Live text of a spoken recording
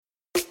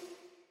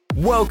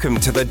Welcome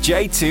to the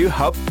J2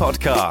 Hub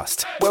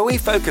podcast, where we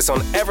focus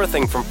on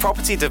everything from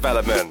property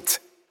development,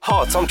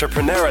 hot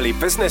entrepreneurially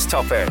business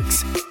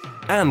topics,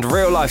 and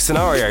real-life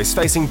scenarios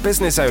facing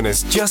business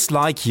owners just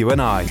like you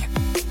and I.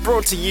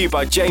 Brought to you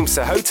by James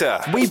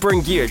Sahota, we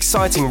bring you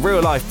exciting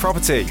real-life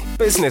property,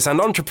 business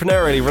and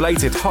entrepreneurially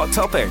related hot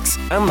topics,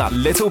 and that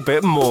little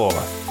bit more.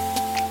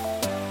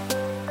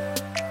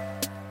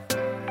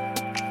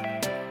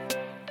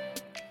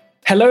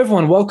 Hello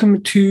everyone,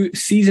 welcome to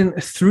season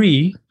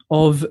 3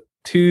 of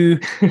Two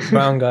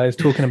Brown Guys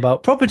Talking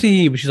About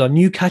Property, which is our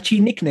new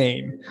catchy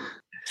nickname.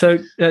 So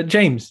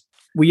James,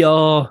 we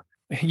are,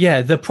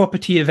 the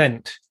property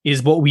event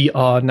is what we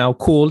are now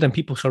called, and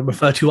people sort of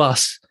refer to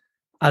us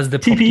as the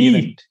property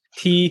event.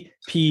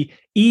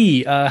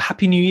 TPE.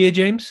 Happy New Year,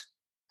 James.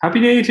 Happy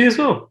New Year to you as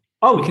well.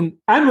 Oh,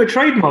 and we're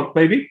trademarked,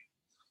 baby.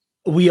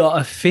 We are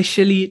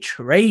officially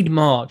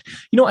trademarked.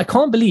 You know, I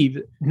can't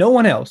believe no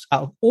one else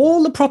out of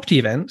all the property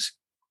events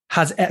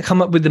has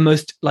come up with the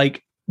most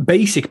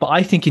basic, but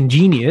I think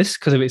ingenious,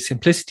 because of its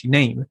simplicity,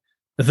 name,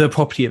 the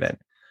property event.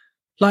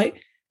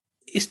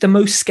 It's the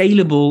most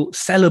scalable,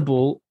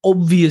 sellable,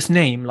 obvious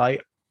name.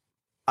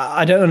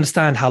 I don't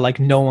understand how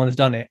no one's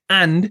done it.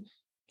 And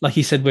like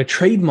you said, we're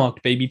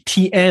trademarked, baby.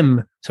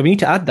 TM. So we need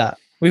to add that.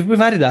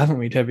 We've added that, haven't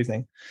we, to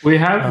everything? We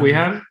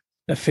have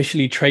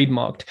officially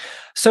trademarked.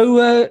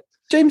 So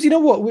James, you know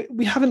what?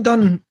 We haven't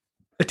done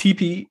a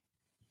TPE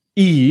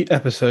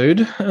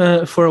episode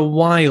for a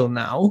while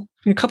now.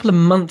 In a couple of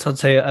months, I'd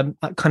say, at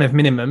kind of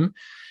minimum.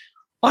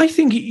 I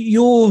think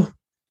your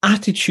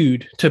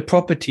attitude to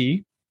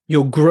property,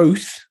 your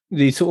growth,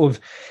 the sort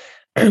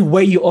of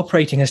way you're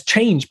operating has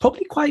changed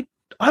probably quite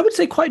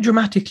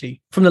dramatically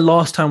from the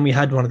last time we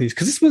had one of these,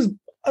 because this was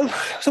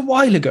a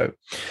while ago.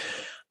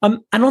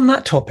 And on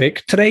that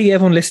topic, today,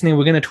 everyone listening,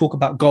 we're going to talk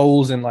about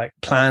goals and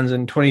plans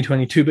in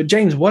 2022. But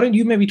James, why don't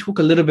you maybe talk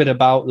a little bit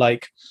about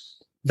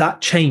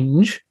that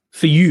change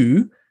for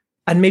you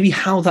and maybe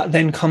how that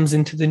then comes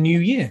into the new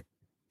year?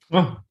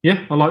 Oh,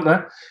 yeah, I like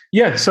that.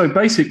 Yeah, so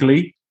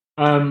basically,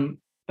 a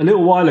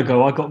little while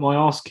ago, I got my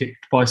ass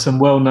kicked by some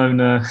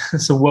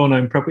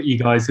well-known property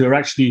guys who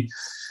are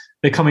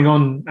they're coming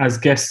on as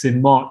guests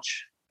in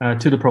March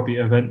to the property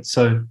event.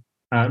 So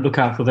look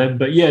out for them.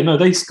 But yeah, no,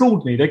 they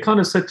schooled me. They kind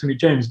of said to me,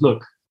 James,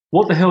 look,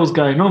 what the hell's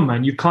going on,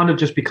 man? You've kind of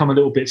just become a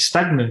little bit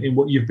stagnant in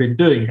what you've been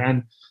doing.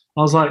 And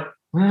I was like,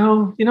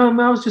 well,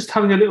 I was just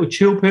having a little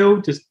chill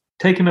pill, just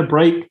taking a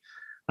break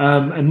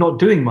and not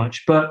doing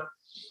much. But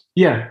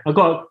yeah, I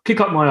got to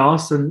kick up my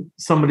ass, and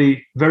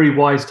somebody very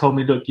wise told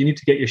me, look, you need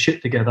to get your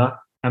shit together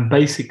and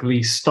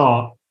basically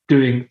start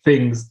doing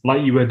things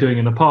like you were doing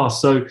in the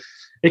past. So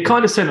it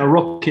kind of sent a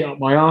rocket up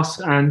my ass,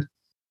 and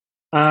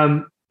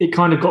it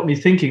kind of got me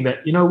thinking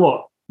that, you know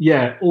what?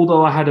 Yeah,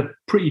 although I had a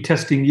pretty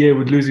testing year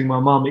with losing my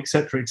mum,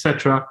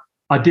 etc.,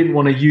 I didn't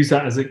want to use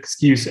that as an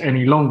excuse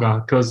any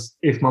longer, because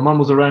if my mum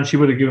was around, she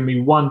would have given me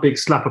one big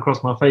slap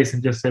across my face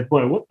and just said,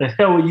 boy, what the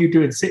hell are you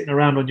doing sitting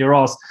around on your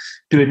ass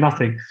doing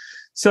nothing?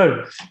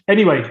 So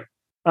anyway,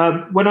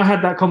 when I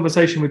had that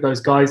conversation with those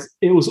guys,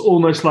 it was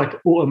almost like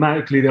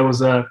automatically there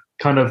was a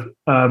kind of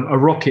a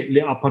rocket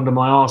lit up under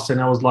my ass, and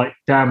I was like,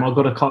 damn, I've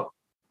got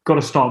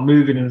to start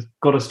moving and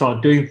got to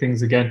start doing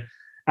things again.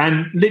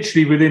 And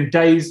literally within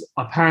days,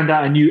 I panned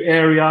out a new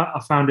area.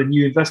 I found a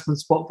new investment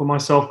spot for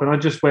myself, and I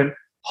just went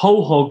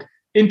whole hog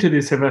into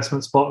this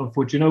investment spot and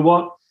thought, you know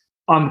what?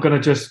 I'm going to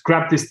just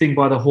grab this thing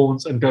by the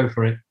horns and go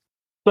for it.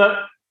 But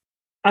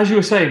as you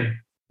were saying,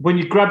 when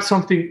you grab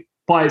something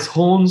by its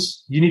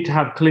horns, you need to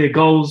have clear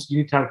goals. You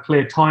need to have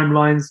clear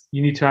timelines.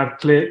 You need to have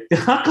clear...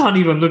 I can't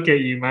even look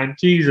at you, man.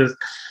 Jesus.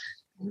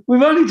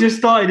 We've only just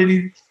started.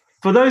 And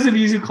for those of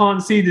you who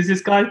can't see, there's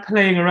this guy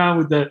playing around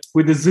with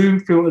the Zoom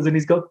filters, and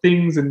he's got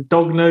things and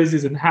dog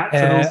noses and hats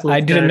and all sorts.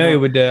 I didn't know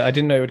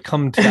it would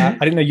come to that.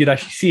 I didn't know you'd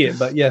actually see it,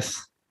 but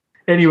yes.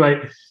 Anyway,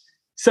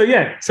 so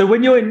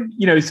when you're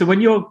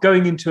when you're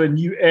going into a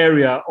new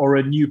area or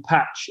a new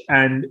patch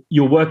and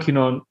you're working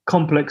on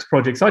complex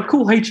projects, I'd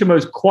call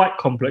HMOs quite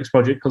complex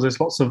projects because there's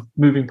lots of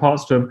moving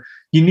parts to them.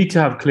 You need to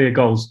have clear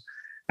goals.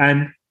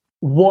 And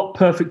what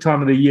perfect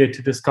time of the year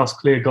to discuss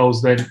clear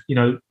goals than,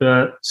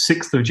 the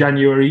 6th of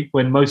January,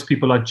 when most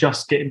people are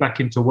just getting back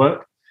into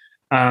work.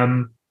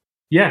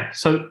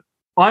 So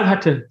I've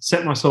had to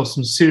set myself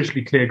some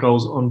seriously clear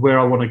goals on where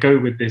I want to go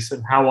with this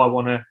and how I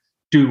want to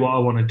do what I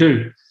want to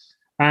do.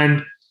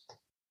 And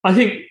I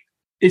think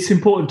it's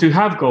important to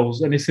have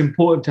goals, and it's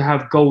important to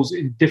have goals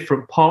in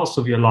different parts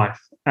of your life.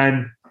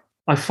 And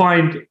I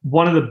find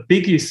one of the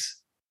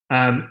biggest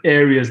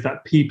areas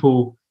that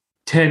people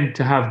tend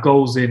to have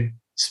goals in,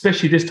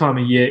 especially this time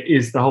of year,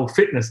 is the whole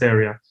fitness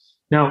area.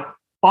 Now,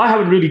 I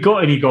haven't really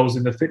got any goals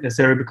in the fitness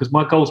area because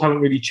my goals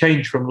haven't really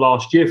changed from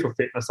last year for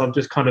fitness. I've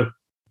just kind of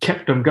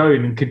kept them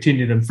going and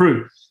continued them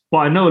through. But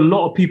I know a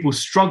lot of people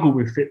struggle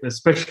with fitness,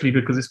 especially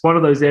because it's one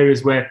of those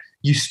areas where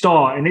you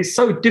start and it's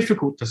so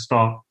difficult to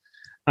start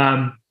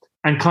and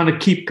kind of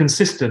keep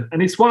consistent.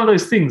 And it's one of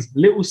those things,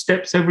 little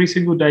steps every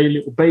single day,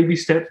 little baby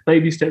steps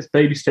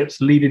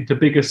lead into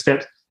bigger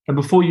steps. And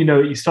before you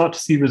know it, you start to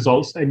see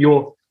results, and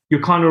you're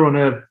kind of on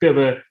a bit of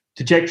a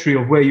trajectory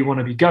of where you want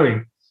to be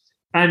going.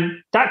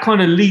 And that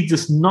kind of leads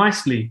us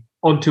nicely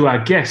onto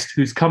our guest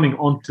who's coming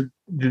on to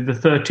the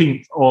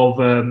 13th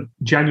of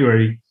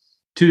January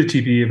to the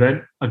TPE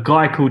event, a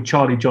guy called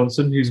Charlie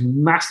Johnson, who's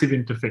massive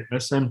into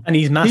fitness. And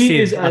he's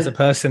massive as a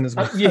person as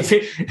well. Yeah, he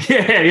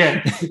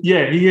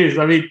is.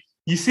 I mean,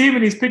 you see him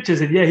in his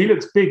pictures and he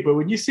looks big, but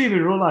when you see him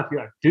in real life,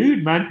 you're like,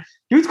 dude, man,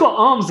 dude's got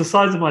arms the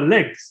size of my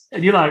legs.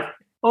 And you're like,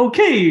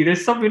 okay,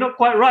 there's something not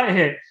quite right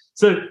here.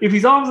 So if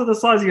his arms are the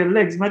size of your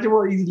legs, imagine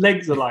what his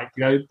legs are like,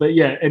 But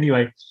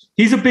anyway,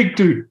 he's a big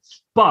dude.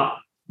 But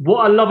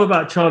what I love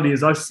about Charlie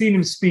is I've seen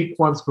him speak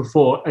once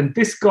before, and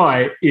this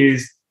guy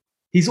he's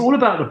all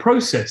about the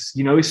process.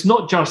 It's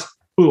not just,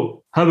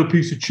 have a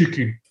piece of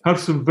chicken, have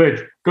some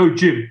veg, go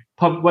gym,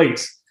 pump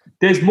weights.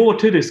 There's more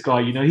to this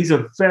guy. He's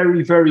a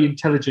very, very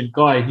intelligent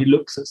guy. He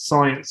looks at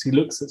science. He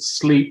looks at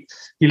sleep.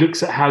 He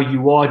looks at how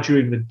you are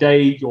during the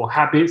day, your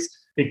habits,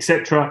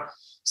 etc.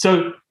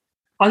 So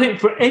I think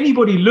for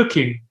anybody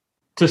looking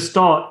to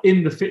start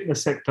in the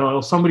fitness sector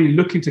or somebody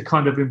looking to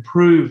kind of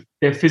improve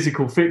their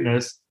physical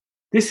fitness,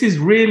 this is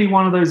really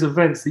one of those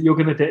events that you're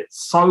going to get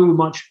so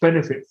much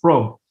benefit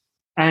from.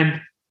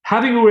 And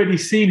having already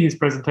seen his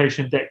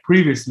presentation deck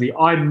previously,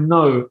 I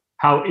know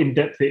how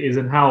in-depth it is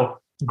and how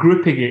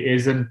gripping it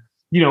is. And,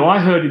 I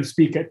heard him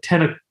speak at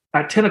 10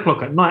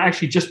 o'clock at night,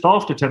 actually just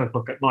after 10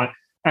 o'clock at night.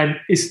 And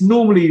it's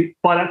normally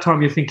by that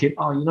time you're thinking,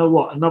 oh, you know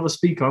what, another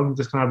speaker, I'm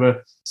just going to have a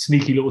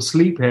sneaky little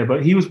sleep here.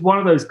 But he was one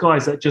of those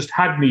guys that just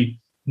had me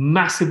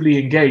massively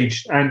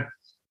engaged. And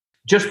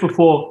just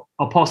before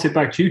I'll pass it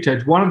back to you,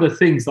 Ted, one of the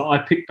things that I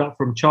picked up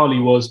from Charlie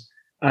was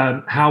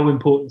how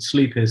important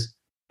sleep is.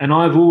 And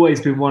I've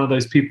always been one of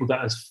those people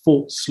that has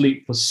fought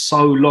sleep for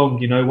so long,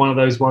 one of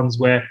those ones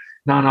where,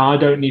 no, I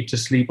don't need to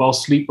sleep. I'll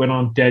sleep when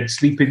I'm dead.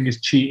 Sleeping is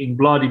cheating,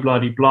 blah.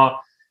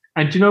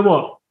 And you know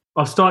what?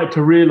 I've started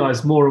to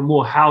realize more and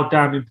more how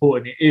damn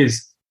important it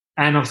is.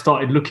 And I've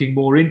started looking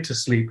more into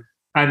sleep.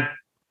 And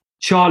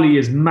Charlie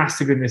is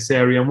massive in this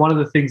area. And one of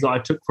the things that I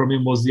took from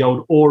him was the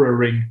old Aura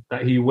ring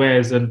that he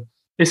wears. And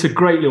it's a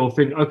great little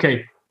thing.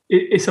 Okay,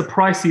 it's a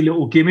pricey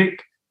little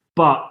gimmick,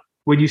 but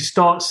when you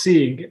start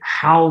seeing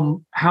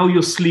how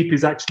your sleep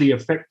is actually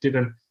affected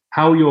and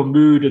how your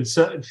mood and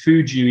certain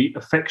foods you eat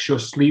affects your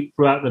sleep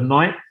throughout the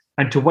night,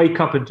 and to wake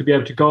up and to be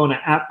able to go on an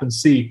app and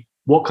see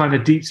what kind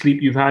of deep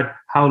sleep you've had,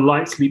 how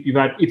light sleep you've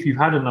had, if you've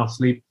had enough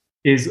sleep,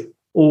 is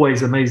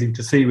always amazing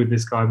to see with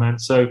this guy, man.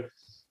 So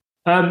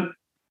 100%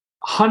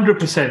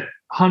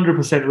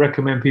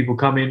 recommend people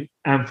come in.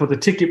 And for the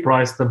ticket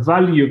price, the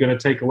value you're going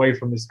to take away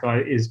from this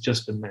guy is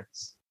just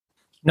immense.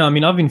 No, I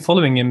mean, I've been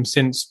following him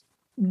since,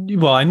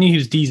 I knew he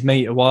was Dee's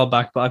mate a while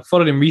back, but I've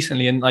followed him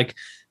recently, and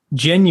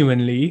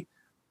genuinely,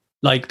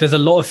 there's a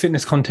lot of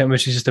fitness content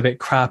which is just a bit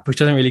crap, which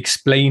doesn't really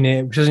explain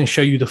it, which doesn't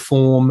show you the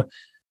form,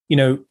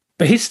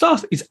 but his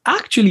stuff is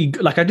actually,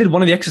 I did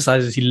one of the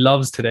exercises he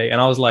loves today,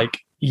 and I was like,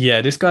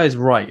 yeah, this guy is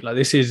right.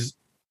 This is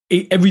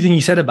everything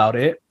he said about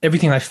it.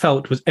 Everything I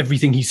felt was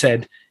everything he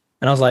said.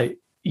 And I was like,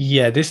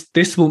 yeah, this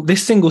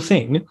single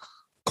thing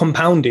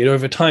compounded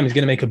over time is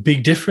going to make a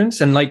big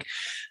difference. And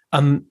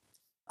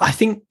I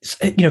think,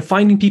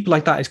 finding people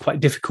like that is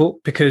quite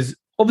difficult, because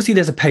obviously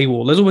there's a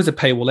paywall. There's always a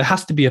paywall. There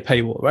has to be a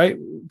paywall, right?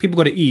 People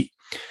got to eat.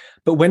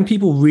 But when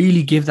people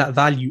really give that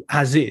value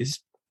as is,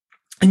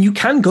 and you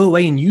can go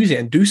away and use it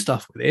and do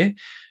stuff with it,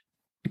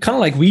 kind of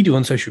like we do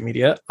on social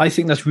media, I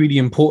think that's really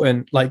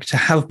important, to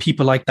have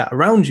people like that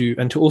around you,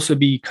 and to also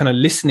be kind of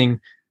listening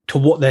to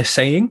what they're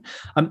saying.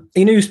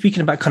 You're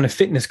speaking about kind of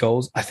fitness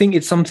goals. I think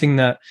it's something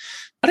that,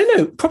 I don't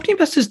know, property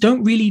investors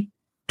don't really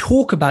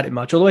talk about it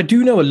much, although I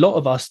do know a lot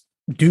of us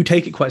do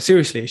take it quite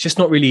seriously. It's just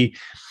not really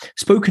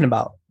spoken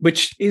about,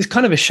 which is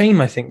kind of a shame,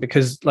 I think,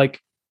 because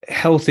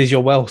health is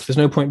your wealth. There's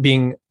no point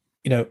being,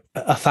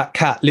 a fat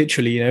cat,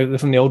 literally,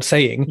 from the old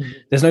saying. Mm-hmm.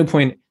 There's no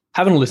point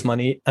having all this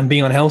money and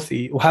being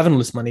unhealthy, or having all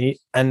this money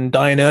and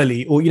dying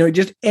early, or,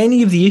 just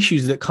any of the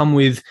issues that come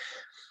with,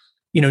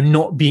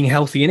 not being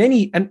healthy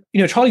and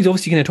Charlie's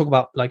obviously going to talk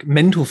about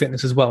mental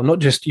fitness as well, not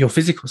just your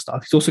physical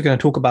stuff. He's also going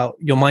to talk about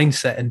your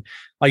mindset, and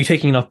are you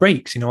taking enough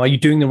breaks? Are you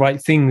doing the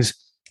right things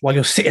while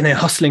you're sitting there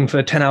hustling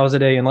for 10 hours a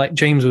day? And like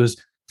James was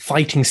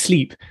fighting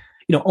sleep,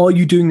 are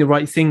you doing the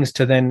right things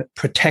to then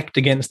protect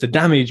against the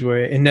damage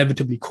we're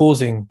inevitably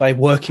causing by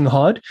working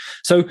hard?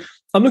 So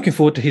I'm looking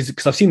forward to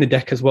because I've seen the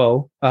deck as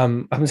well. I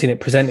haven't seen it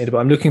presented, but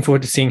I'm looking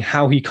forward to seeing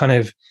how he kind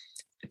of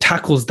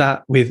tackles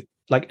that with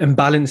and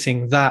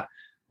balancing that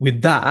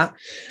with that.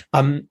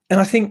 And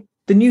I think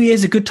the new year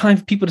is a good time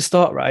for people to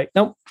start, right?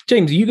 Now,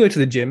 James, you go to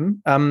the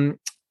gym.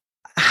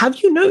 Have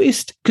you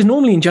noticed, because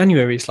normally in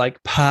January it's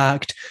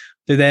packed,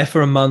 they're there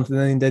for a month and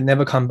then they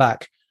never come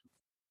back.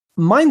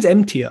 Mine's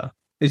emptier.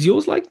 Is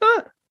yours like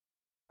that?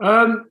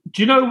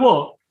 Do you know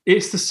what?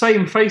 It's the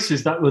same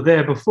faces that were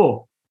there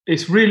before.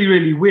 It's really,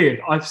 really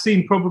weird. I've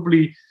seen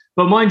probably,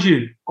 but mind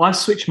you, I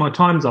switched my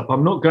times up.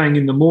 I'm not going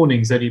in the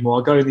mornings anymore.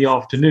 I go in the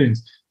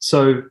afternoons.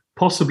 So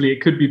possibly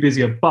it could be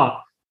busier, but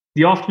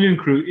the afternoon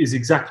crew is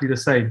exactly the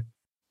same.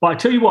 But I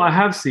tell you what I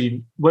have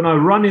seen, when I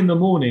run in the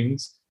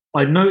mornings,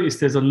 I notice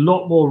there's a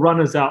lot more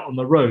runners out on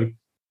the road.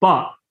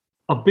 But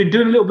I've been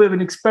doing a little bit of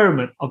an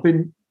experiment. I've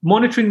been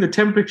monitoring the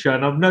temperature,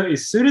 and I've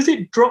noticed as soon as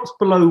it drops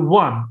below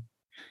 1,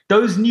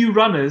 those new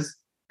runners,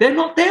 they're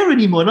not there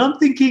anymore. And I'm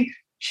thinking,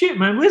 shit,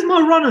 man, where's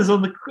my runners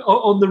on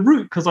the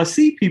route? Because I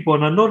see people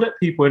and I nod at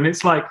people, and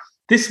it's like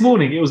this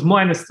morning it was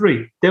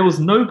 -3. There was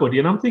nobody,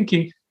 and I'm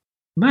thinking,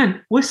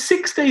 man, we're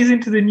 6 days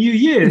into the new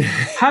year.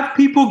 Have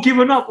people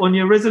given up on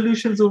your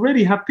resolutions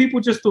already? Have people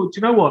just thought,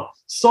 you know what,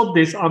 sod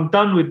this, I'm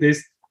done with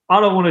this. I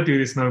don't want to do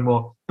this no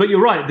more. But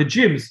you're right, the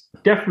gyms,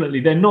 definitely,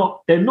 they're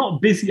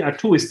not busy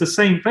at all. It's the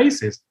same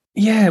faces.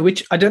 Yeah,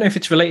 which I don't know if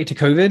it's related to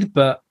COVID,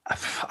 but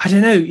I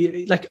don't know.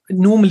 Like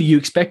normally you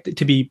expect it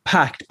to be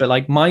packed, but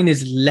like mine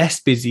is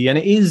less busy, and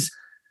it is,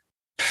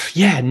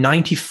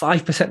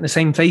 95% the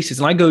same faces.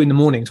 And I go in the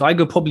morning, so I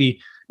go probably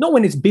not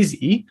when it's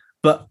busy,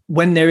 but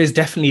when there is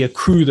definitely a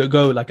crew that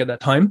go like at that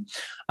time.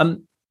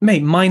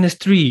 Mate,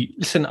 -3.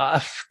 Listen,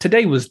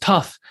 today was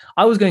tough.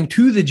 I was going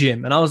to the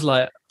gym and I was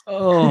like,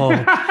 oh,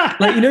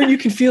 like, you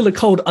can feel the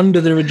cold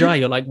under the Rajai.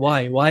 You're like,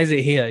 why? Why is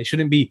it here? It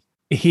shouldn't be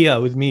here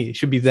with me. It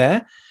should be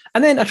there.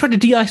 And then I tried to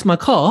de-ice my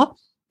car,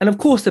 and of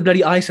course the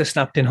bloody ice has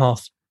snapped in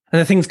half and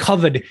the thing's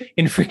covered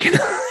in freaking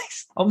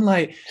ice. I'm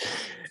like...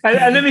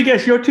 And let me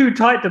guess, you're too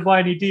tight to buy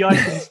any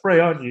de-icing spray,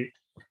 aren't you?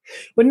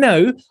 Well,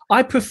 no,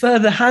 I prefer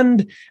the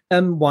hand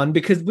one,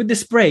 because with the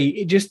spray,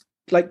 it just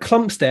like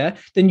clumps there.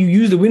 Then you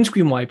use the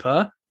windscreen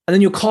wiper and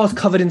then your car's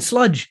covered in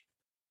sludge.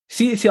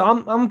 See,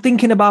 I'm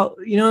thinking about,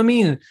 you know what I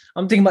mean?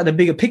 I'm thinking about the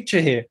bigger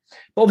picture here.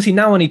 But obviously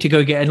now I need to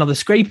go get another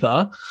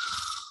scraper.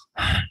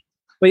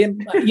 But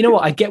you know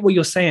what? I get what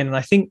you're saying. And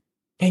I think,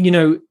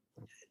 it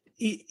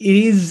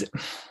is...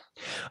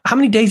 How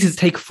many days does it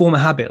take to form a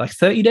habit? Like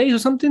 30 days or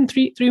something?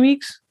 3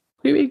 weeks?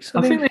 3 weeks?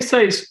 I think they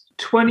say it's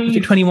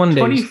 21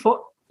 days.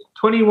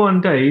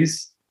 21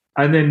 days,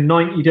 and then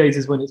 90 days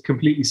is when it's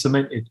completely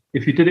cemented.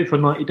 If you did it for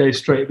 90 days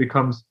straight, it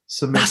becomes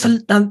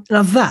cemented.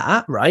 Now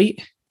that,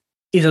 right,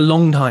 is a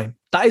long time.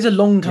 That is a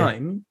long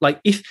time. Yeah. Like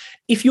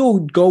if your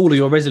goal or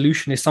your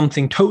resolution is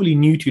something totally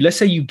new to you, let's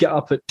say you get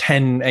up at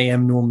 10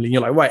 a.m. normally, and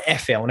you're like, right,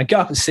 F it, I want to get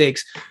up at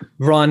 6,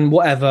 run,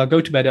 whatever,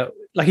 go to bed.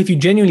 Like if you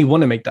genuinely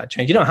want to make that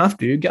change, you don't have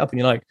to get up and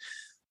you're like,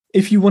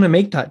 if you want to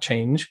make that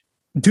change,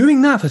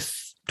 doing that for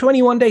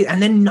 21 days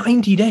and then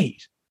 90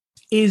 days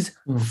is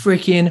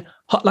freaking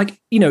hard.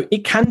 Like,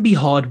 it can be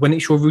hard when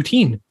it's your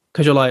routine,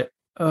 because you're like,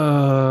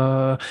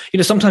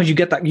 sometimes you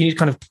get that, you need to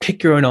kind of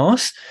kick your own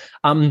ass.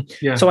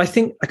 So I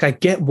think like I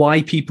get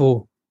why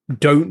people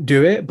don't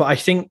do it, but I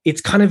think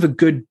it's kind of a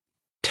good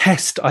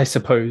test, I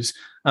suppose.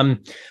 But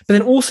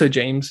then also,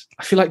 James,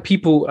 I feel like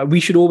we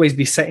should always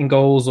be setting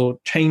goals or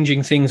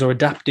changing things or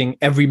adapting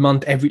every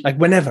month,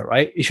 whenever,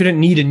 right? It shouldn't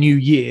need a new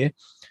year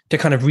to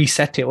kind of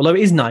reset it. Although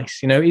it is nice,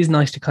 it is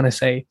nice to kind of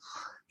say,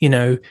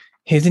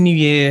 here's a new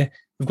year.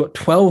 We've got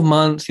 12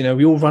 months,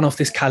 we all run off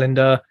this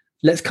calendar.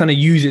 Let's kind of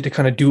use it to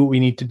kind of do what we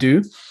need to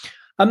do.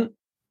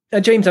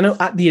 James, I know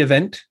at the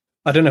event,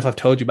 I don't know if I've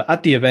told you, but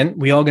at the event,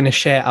 we are going to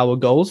share our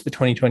goals for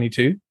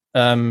 2022.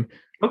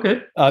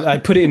 Okay. I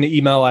put it in the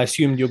email. I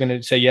assumed you're going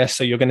to say yes,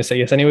 so you're going to say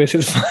yes anyway, so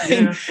it's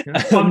fine.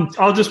 Yeah.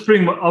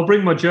 I'll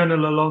bring my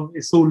journal along.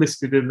 It's all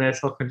listed in there,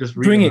 so I can just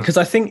read it, because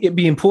I think it'd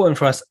be important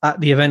for us at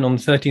the event on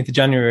the 13th of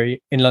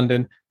January in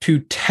London to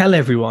tell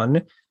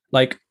everyone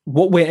like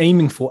what we're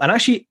aiming for. And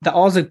actually, the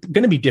ours are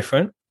going to be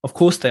different. Of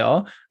course they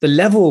are. The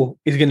level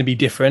is going to be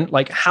different.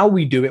 Like how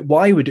we do it,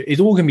 why we do it, is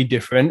all going to be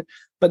different.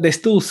 But there's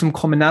still some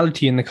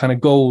commonality in the kind of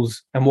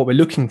goals and what we're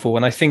looking for.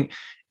 And I think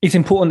it's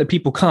important that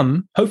people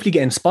come, hopefully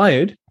get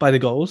inspired by the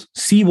goals,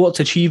 see what's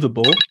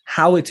achievable,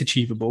 how it's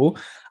achievable,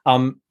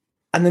 and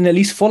then at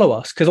least follow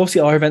us. Because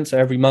obviously our events are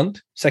every month,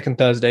 second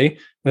Thursday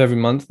of every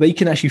month. They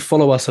can actually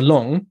follow us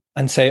along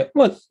and say,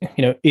 well,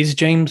 is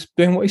James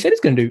doing what he said he's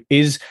going to do?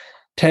 Is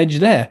Tej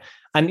there?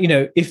 And,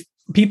 if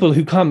people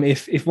who come,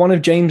 if one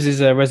of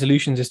James's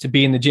resolutions is to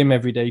be in the gym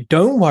every day,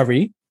 don't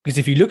worry, because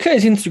if you look at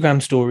his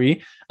Instagram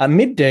story at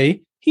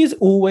midday, he is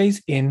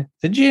always in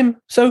the gym.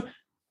 So,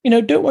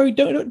 don't worry.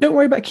 Don't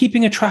worry about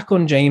keeping a track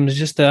on James.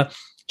 Just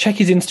check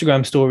his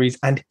Instagram stories,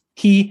 and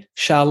he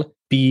shall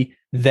be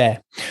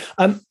there.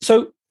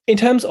 So, in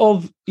terms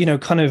of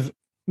kind of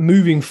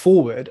moving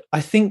forward,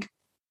 I think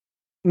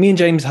me and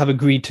James have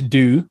agreed to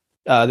do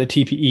the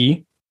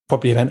TPE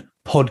Property Event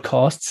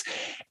podcasts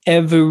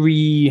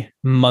every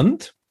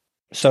month.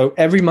 So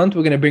every month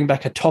we're going to bring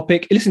back a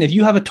topic. Listen, if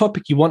you have a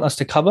topic you want us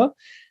to cover,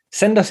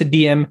 send us a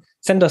DM,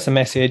 send us a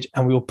message,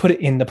 and we will put it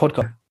in the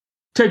podcast.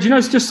 Ted,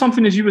 it's just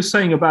something, as you were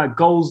saying about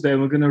goals there,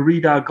 we're going to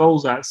read our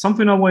goals out.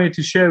 Something I wanted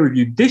to share with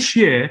you. This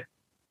year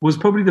was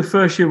probably the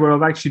first year where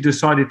I've actually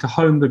decided to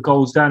hone the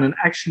goals down and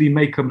actually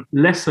make them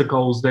lesser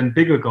goals than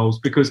bigger goals,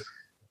 because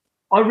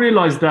I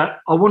realized that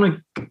I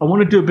want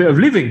to do a bit of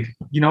living.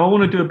 I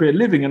want to do a bit of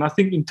living. And I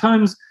think in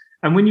terms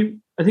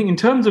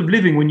of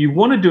living, when you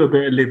want to do a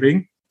bit of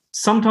living,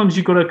 sometimes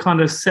you've got to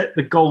kind of set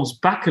the goals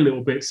back a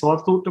little bit. So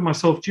I've thought to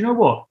myself, do you know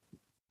what?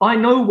 I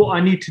know what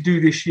I need to do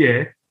this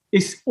year.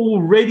 It's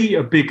already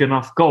a big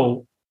enough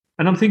goal.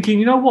 And I'm thinking,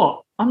 you know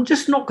what? I'm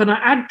just not going to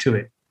add to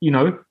it.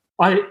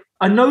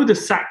 I know the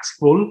sack's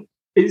full.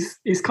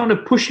 It's kind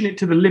of pushing it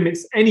to the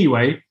limits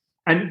anyway.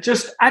 And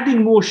just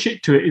adding more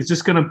shit to it is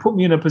just going to put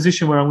me in a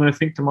position where I'm going to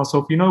think to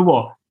myself, you know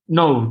what?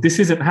 No, this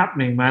isn't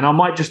happening, man. I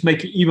might just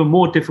make it even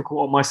more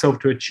difficult on myself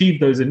to achieve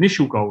those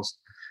initial goals.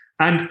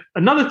 And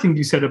another thing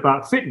you said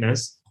about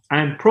fitness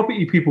and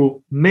property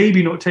people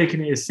maybe not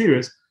taking it as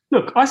serious.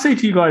 Look, I say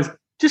to you guys,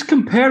 just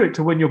compare it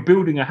to when you're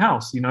building a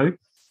house, you know?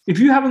 If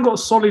you haven't got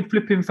solid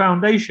flipping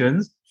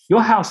foundations,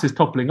 your house is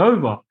toppling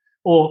over.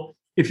 Or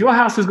if your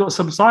house has got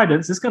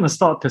subsidence, it's going to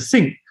start to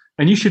sink.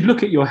 And you should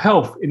look at your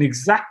health in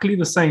exactly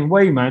the same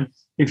way, man.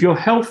 If your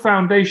health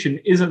foundation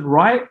isn't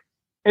right,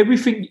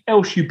 everything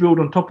else you build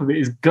on top of it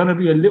is going to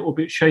be a little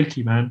bit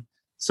shaky, man.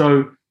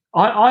 So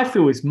I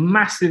feel it's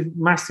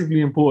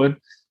massively important.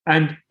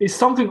 And it's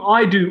something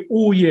I do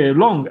all year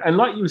long. And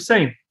like you were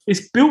saying,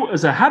 it's built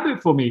as a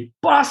habit for me,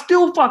 but I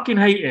still fucking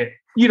hate it.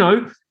 You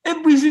know,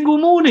 every single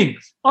morning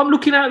I'm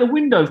looking out the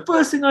window.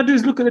 First thing I do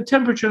is look at the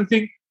temperature and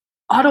think,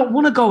 I don't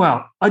want to go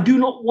out. I do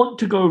not want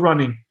to go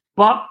running.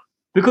 But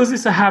because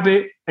it's a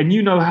habit and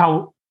you know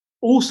how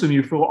awesome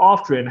you feel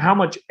after it and how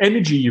much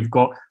energy you've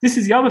got, this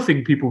is the other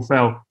thing people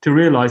fail to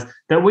realize,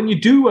 that when you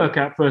do work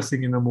out first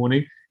thing in the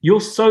morning, you're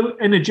so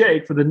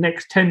energetic for the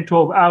next 10,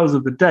 12 hours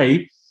of the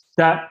day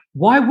that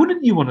why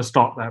wouldn't you want to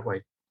start that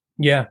way?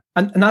 Yeah.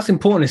 And that's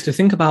important, is to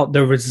think about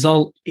the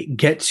result it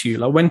gets you.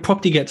 Like when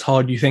property gets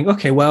hard, you think,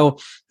 okay, well,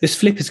 this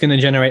flip is going to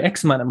generate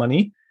X amount of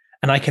money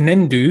and I can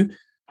then do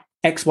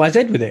X, Y,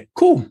 Z with it.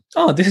 Cool.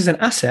 Oh, this is an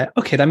asset.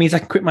 Okay, that means I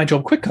can quit my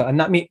job quicker. And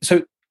that means,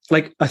 so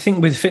like, I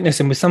think with fitness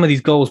and with some of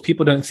these goals,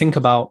 people don't think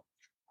about,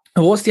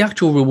 oh, what's the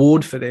actual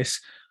reward for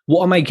this?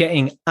 What am I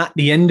getting at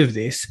the end of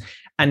this?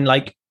 And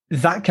like,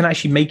 that can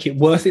actually make it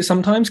worth it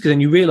sometimes, because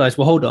then you realize,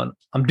 well, hold on,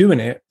 I'm doing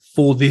it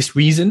for this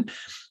reason.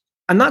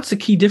 And that's the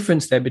key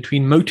difference there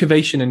between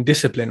motivation and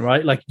discipline,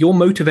 right? Like your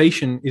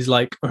motivation is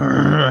like,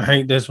 I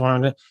hate this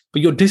one.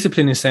 But your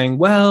discipline is saying,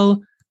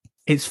 well,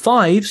 it's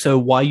 5, so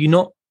why are you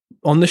not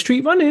on the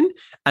street running?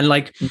 And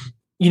like,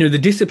 you know, the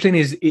discipline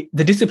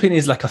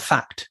is like a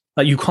fact.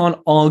 Like you can't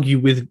argue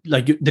with,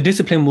 like, the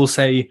discipline will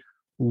say,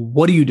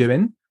 what are you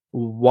doing?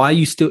 Why are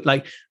you still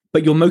like,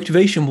 but your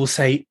motivation will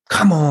say,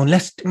 come on,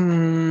 let's,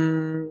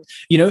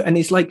 you know, and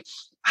it's like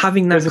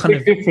having that kind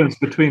of difference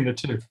between the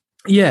two.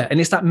 Yeah. And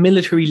it's that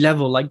military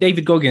level, like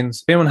David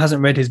Goggins. If anyone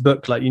hasn't read his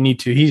book, like you need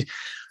to,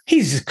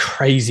 he's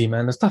crazy,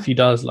 man. The stuff he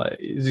does, like,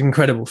 is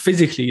incredible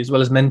physically as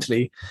well as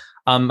mentally.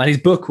 And his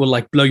book will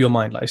like blow your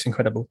mind. Like, it's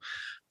incredible.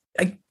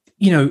 Like,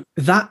 you know,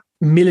 that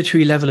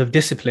military level of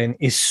discipline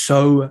is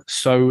so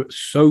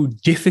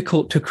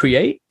difficult to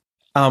create.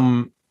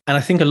 And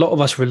I think a lot of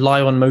us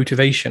rely on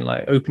motivation,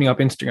 like opening up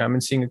Instagram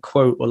and seeing a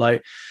quote, or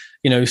like,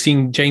 you know,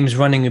 seeing James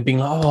running and being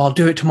like, oh, I'll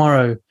do it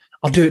tomorrow.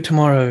 I'll do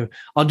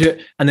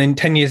it. And then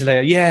 10 years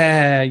later,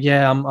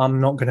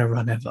 I'm not going to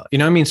run ever. You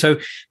know what I mean? So,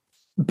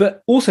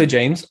 but also,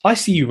 James, I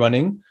see you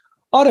running.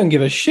 I don't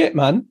give a shit,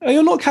 man.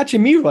 You're not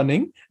catching me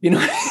running, you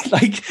know.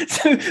 Like,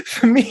 so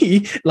for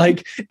me,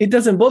 like, it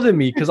doesn't bother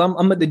me because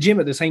I'm at the gym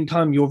at the same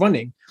time you're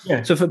running.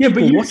 Yeah. So for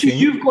people but watching,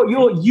 you've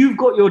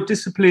got your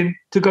discipline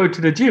to go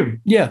to the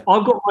gym. Yeah.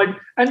 I've got my,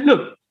 and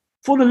look,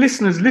 for the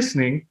listeners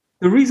listening,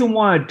 the reason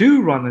why I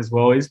do run as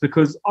well is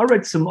because I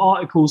read some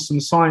articles,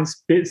 some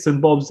science bits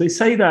and bobs. They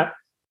say that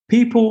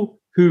people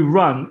who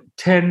run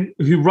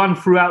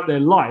throughout their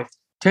life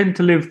tend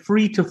to live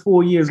 3 to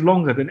 4 years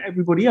longer than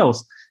everybody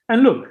else.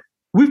 And look,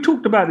 we've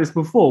talked about this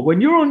before.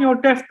 When you're on your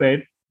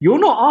deathbed, you're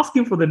not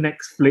asking for the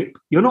next flip.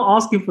 You're not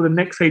asking for the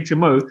next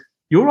HMO.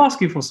 You're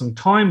asking for some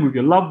time with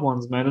your loved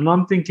ones, man. And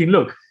I'm thinking,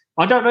 look,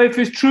 I don't know if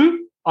it's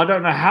true. I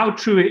don't know how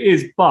true it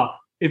is. But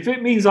if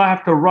it means I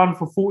have to run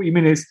for 40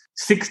 minutes,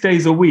 6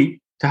 days a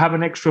week to have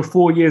an extra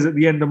 4 years at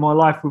the end of my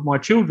life with my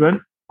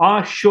children,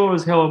 I sure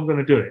as hell am going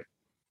to do it.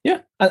 Yeah.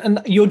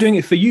 And you're doing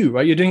it for you,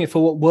 right? You're doing it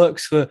for what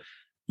works for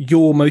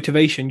your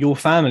motivation, your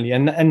family.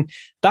 And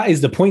that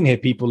is the point here,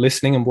 people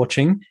listening and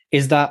watching,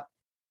 is that,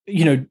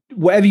 you know,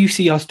 whatever you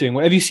see us doing,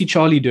 whatever you see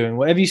Charlie doing,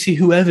 whatever you see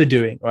whoever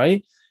doing,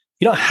 right?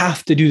 You don't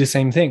have to do the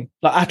same thing,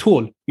 like, at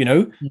all. You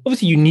know,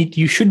 obviously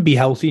you should be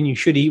healthy and you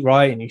should eat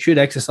right and you should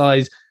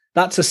exercise.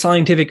 That's a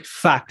scientific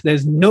fact.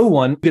 There's no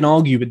one who can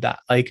argue with that.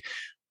 Like,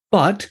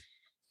 but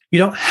you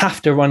don't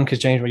have to run because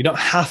James, you don't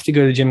have to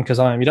go to the gym because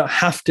I am. You don't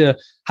have to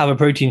have a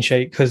protein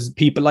shake because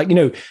people, like, you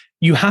know,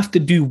 you have to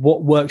do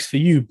what works for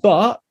you.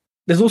 But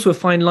there's also a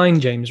fine line,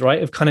 James,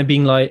 right? Of kind of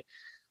being like,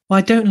 well,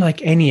 I don't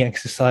like any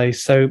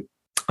exercise, so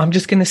I'm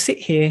just going to sit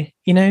here,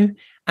 you know,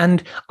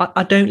 and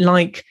I don't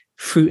like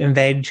fruit and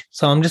veg,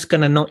 so I'm just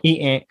going to not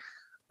eat it.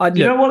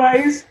 You know what that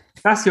is?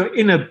 That's your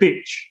inner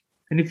bitch.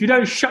 And if you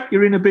don't shut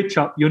your inner bitch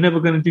up, you're never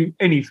going to do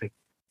anything.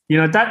 You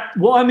know, that,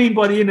 what I mean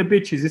by the inner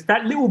bitch is, it's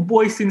that little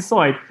voice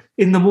inside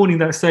in the morning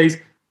that says,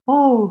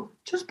 oh,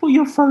 just put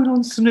your phone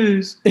on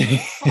snooze.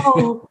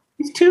 Oh,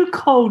 it's too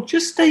cold.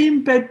 Just stay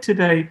in bed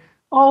today.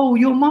 Oh,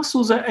 your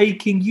muscles are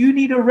aching. You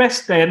need a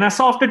rest day. And that's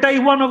after day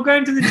 1 of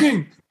going to the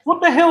gym.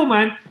 What the hell,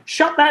 man?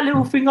 Shut that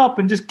little thing up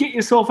and just get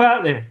yourself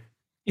out there.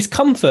 It's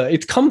comfort.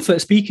 It's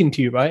comfort speaking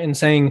to you, right? And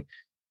saying,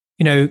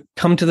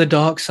 come to the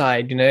dark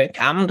side,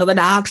 come to the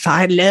dark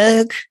side,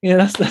 look,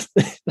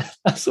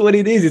 that's what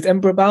it is. It's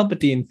Emperor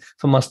Palpatine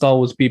for my Star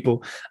Wars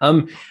people.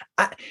 The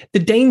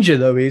danger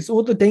though is,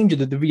 or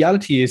the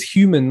reality is,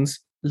 humans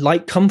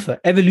like comfort.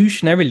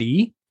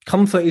 Evolutionarily,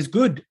 comfort is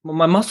good.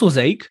 My muscles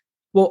ache.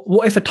 Well,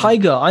 what if a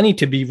tiger, I need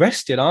to be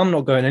rested. I'm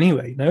not going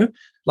anywhere,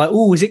 Like,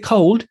 oh, is it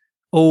cold?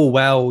 Oh,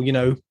 well,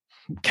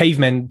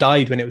 cavemen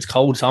died when it was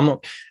cold, so I'm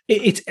not.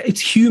 It's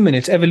human.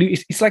 It's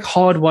evolution. It's like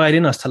hardwired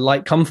in us to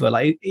like comfort.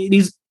 Like it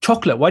is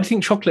chocolate. Why do you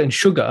think chocolate and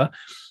sugar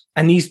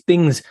and these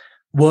things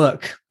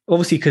work?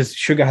 Obviously, because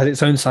sugar has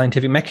its own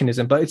scientific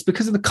mechanism, but it's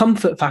because of the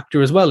comfort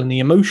factor as well and the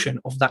emotion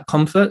of that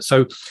comfort.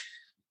 So,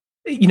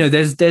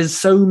 there's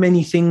so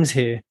many things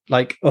here,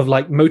 like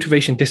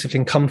motivation,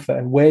 discipline, comfort,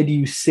 and where do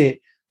you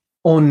sit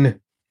on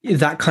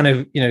that kind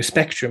of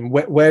spectrum?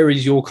 Where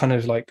is your kind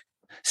of like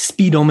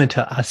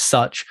speedometer as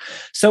such?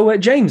 So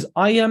James,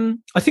 I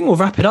think we'll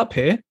wrap it up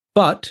here,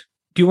 but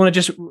do you want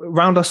to just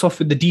round us off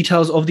with the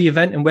details of the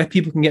event and where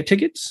people can get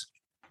tickets?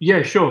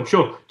 Yeah, sure.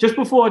 Just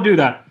before I do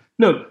that,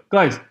 look,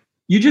 guys,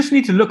 you just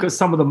need to look at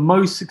some of the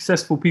most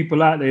successful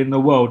people out there in the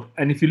world,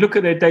 and if you look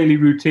at their daily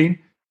routine,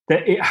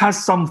 that it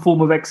has some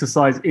form of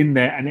exercise in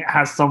there and it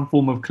has some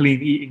form of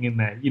clean eating in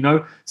there.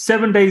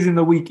 7 days in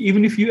the week,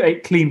 even if you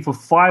ate clean for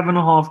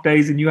 5.5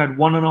 days and you had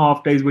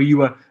 1.5 days where you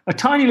were a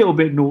tiny little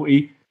bit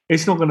naughty,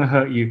 it's not going to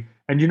hurt you.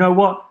 And you know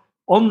what?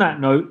 On that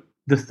note,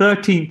 the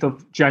 13th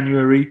of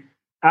January,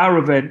 our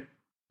event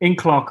in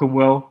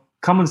Clerkenwell,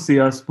 come and see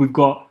us. We've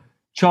got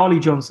Charlie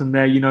Johnson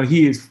there.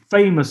 He is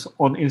famous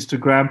on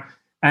Instagram.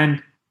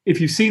 And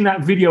if you've seen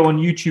that video on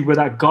YouTube where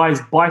that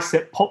guy's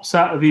bicep pops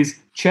out of his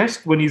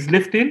chest when he's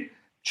lifting,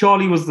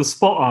 Charlie was the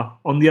spotter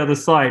on the other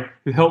side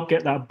who helped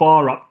get that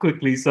bar up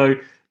quickly. So,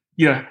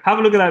 have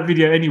a look at that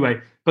video anyway.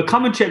 But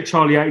come and check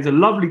Charlie out. He's a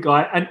lovely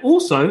guy. And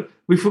also,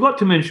 we forgot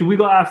to mention, we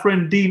got our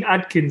friend Dean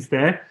Adkins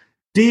there.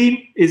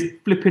 Dean is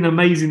flipping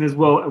amazing as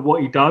well at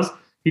what he does.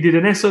 He did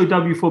an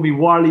SOW for me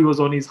while he was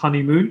on his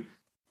honeymoon.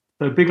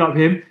 So big up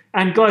him.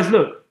 And guys,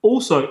 look,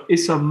 also,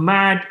 it's a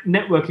mad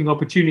networking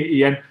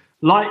opportunity. And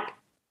like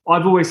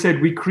I've always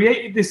said, we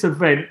created this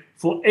event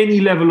for any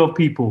level of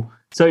people.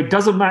 So it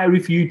doesn't matter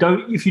if you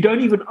don't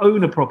even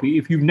own a property,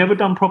 if you've never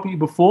done property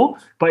before,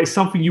 but it's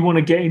something you want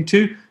to get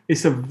into.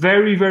 It's a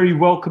very, very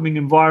welcoming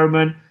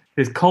environment.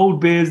 There's cold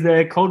beers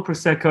there, cold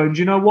Prosecco. And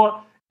you know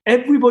what?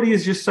 Everybody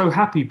is just so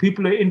happy.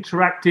 People are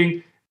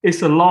interacting.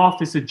 It's a laugh.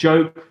 It's a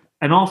joke.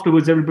 And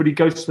afterwards, everybody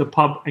goes to the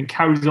pub and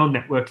carries on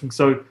networking.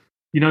 So,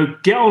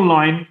 get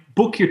online,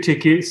 book your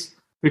tickets,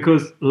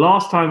 because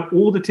last time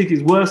all the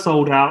tickets were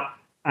sold out.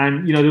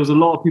 And, there was a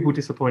lot of people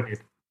disappointed.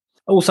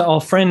 Also,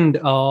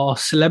 our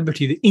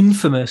celebrity, the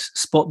infamous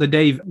Spot the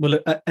Dave, will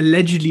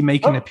allegedly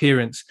make an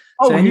appearance.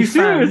 So are you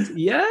serious?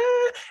 Yeah.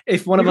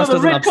 If one of us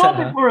doesn't upset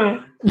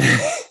her.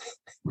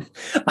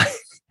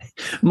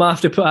 Might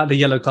have to put out the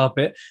yellow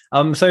carpet.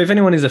 So if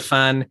anyone is a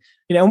fan,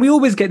 and we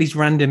always get these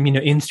random,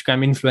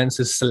 Instagram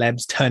influencers,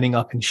 celebs turning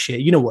up and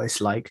shit. You know what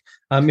it's like.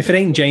 If it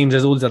ain't James,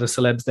 there's all these other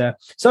celebs there.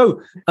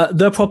 So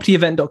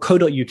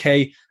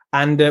thepropertyevent.co.uk,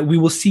 and we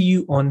will see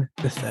you on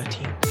the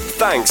 13th.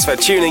 Thanks for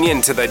tuning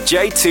in to the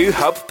J2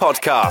 Hub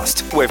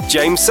podcast with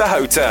James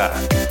Sahota.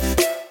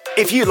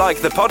 If you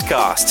like the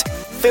podcast,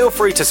 feel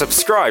free to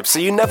subscribe so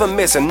you never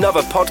miss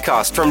another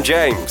podcast from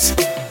James.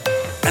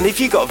 And if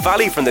you got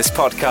value from this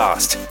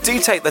podcast, do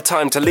take the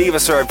time to leave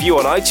us a review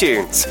on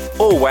iTunes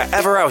or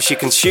wherever else you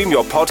consume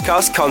your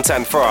podcast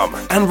content from.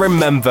 And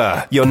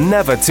remember, you're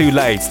never too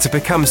late to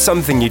become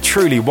something you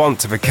truly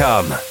want to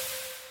become.